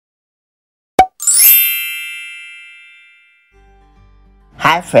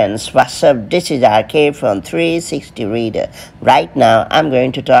Hi friends, what's up? This is Arcade from 360 Reader. Right now I'm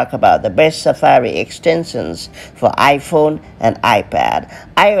going to talk about the best Safari extensions for iPhone and iPad.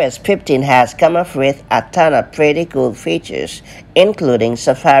 iOS 15 has come up with a ton of pretty cool features, including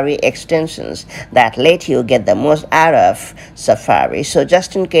Safari extensions that let you get the most out of Safari. So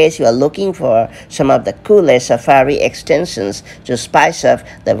just in case you are looking for some of the coolest Safari extensions to spice up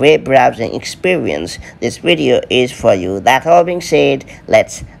the web browsing experience, this video is for you. That all being said,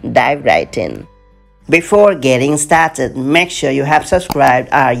 let's dive right in. Before getting started, make sure you have subscribed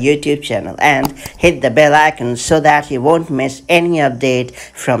our YouTube channel and hit the bell icon so that you won't miss any update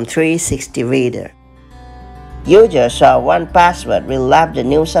from 360 Reader. Users of 1Password will love the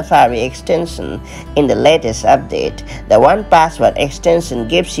new Safari extension in the latest update. The 1Password extension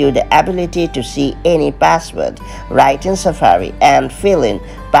gives you the ability to see any password right in Safari and fill in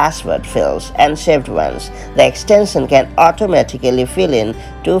password fields and saved ones. The extension can automatically fill in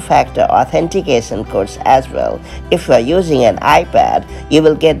two-factor authentication codes as well. If you are using an iPad, you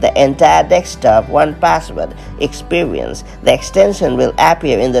will get the entire desktop 1Password experience. The extension will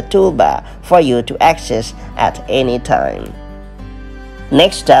appear in the toolbar for you to access at any time.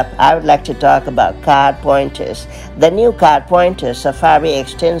 Next up, I would like to talk about Cardpointers. The new Cardpointers Safari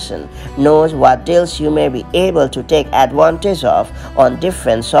extension knows what deals you may be able to take advantage of on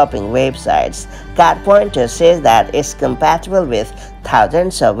different shopping websites. Cardpointers says that it's compatible with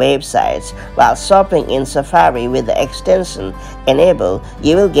thousands of websites. While shopping in Safari with the extension enabled,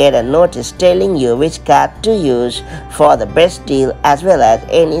 you will get a notice telling you which card to use for the best deal as well as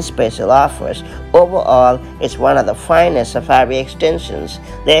any special offers. Overall, it's one of the finest Safari extensions,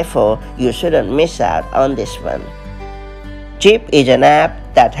 therefore you shouldn't miss out on this one. Chip is an app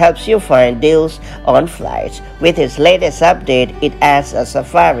that helps you find deals on flights. With its latest update, it adds a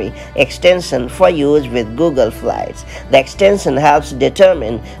Safari extension for use with Google Flights. The extension helps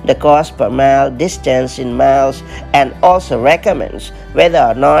determine the cost per mile, distance in miles, and also recommends whether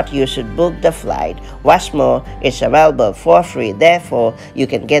or not you should book the flight. What's more, it's available for free, therefore you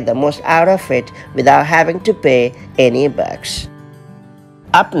can get the most out of it without having to pay any bucks.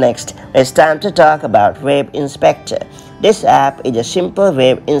 Up next, it's time to talk about Web Inspector. This app is a simple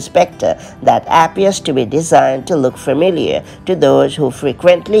web inspector that appears to be designed to look familiar to those who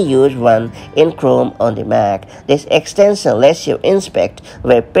frequently use one in Chrome on the Mac. This extension lets you inspect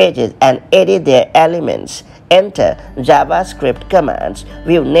web pages and edit their elements, enter JavaScript commands,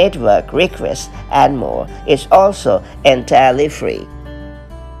 view network requests, and more. It's also entirely free.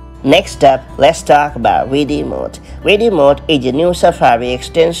 Next up, let's talk about Vidimote. Vidimote is a new Safari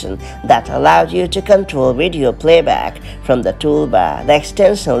extension that allows you to control video playback from the toolbar. The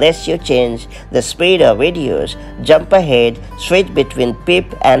extension lets you change the speed of videos, jump ahead, switch between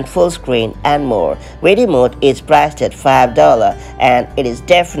PIP and full screen, and more. Vidimote is priced at $5 and it is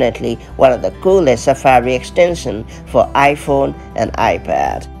definitely one of the coolest Safari extensions for iPhone and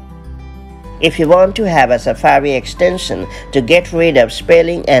iPad. If you want to have a Safari extension to get rid of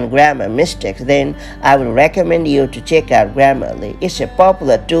spelling and grammar mistakes, then I would recommend you to check out Grammarly. It's a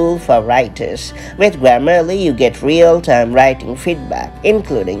popular tool for writers. With Grammarly, you get real-time writing feedback,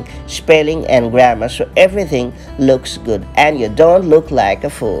 including spelling and grammar, so everything looks good and you don't look like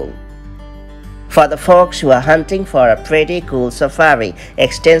a fool. For the folks who are hunting for a pretty cool Safari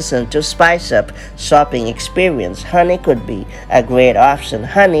extension to spice up shopping experience, Honey could be a great option.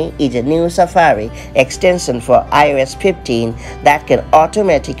 Honey is a new Safari extension for iOS 15 that can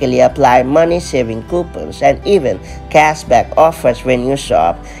automatically apply money-saving coupons and even cashback offers when you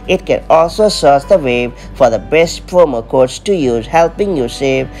shop. It can also search the web for the best promo codes to use, helping you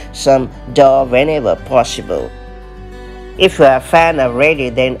save some dough whenever possible. If you are a fan of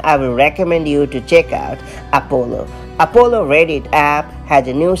Reddit, then I will recommend you to check out Apollo. Apollo Reddit app has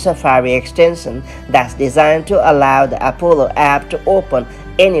a new Safari extension that's designed to allow the Apollo app to open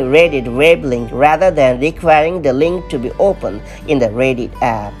any Reddit web link rather than requiring the link to be opened in the Reddit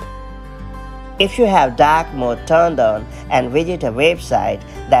app. If you have dark mode turned on and visit a website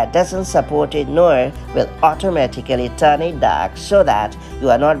that doesn't support it, Noir will automatically turn it dark so that you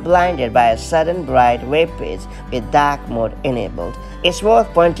are not blinded by a sudden bright web page with dark mode enabled. It's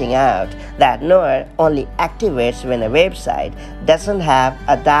worth pointing out that Noir only activates when a website doesn't have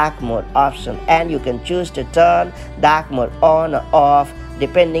a dark mode option, and you can choose to turn dark mode on or off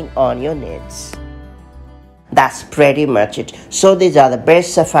depending on your needs. That's pretty much it. So these are the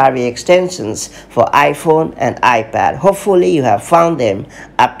best Safari extensions for iPhone and iPad. Hopefully you have found them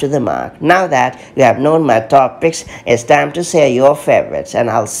up to the mark. Now that you have known my top picks, it's time to share your favorites, and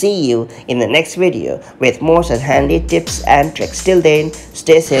I'll see you in the next video with more such handy tips and tricks. Till then,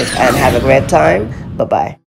 stay safe and have a great time. Bye-bye.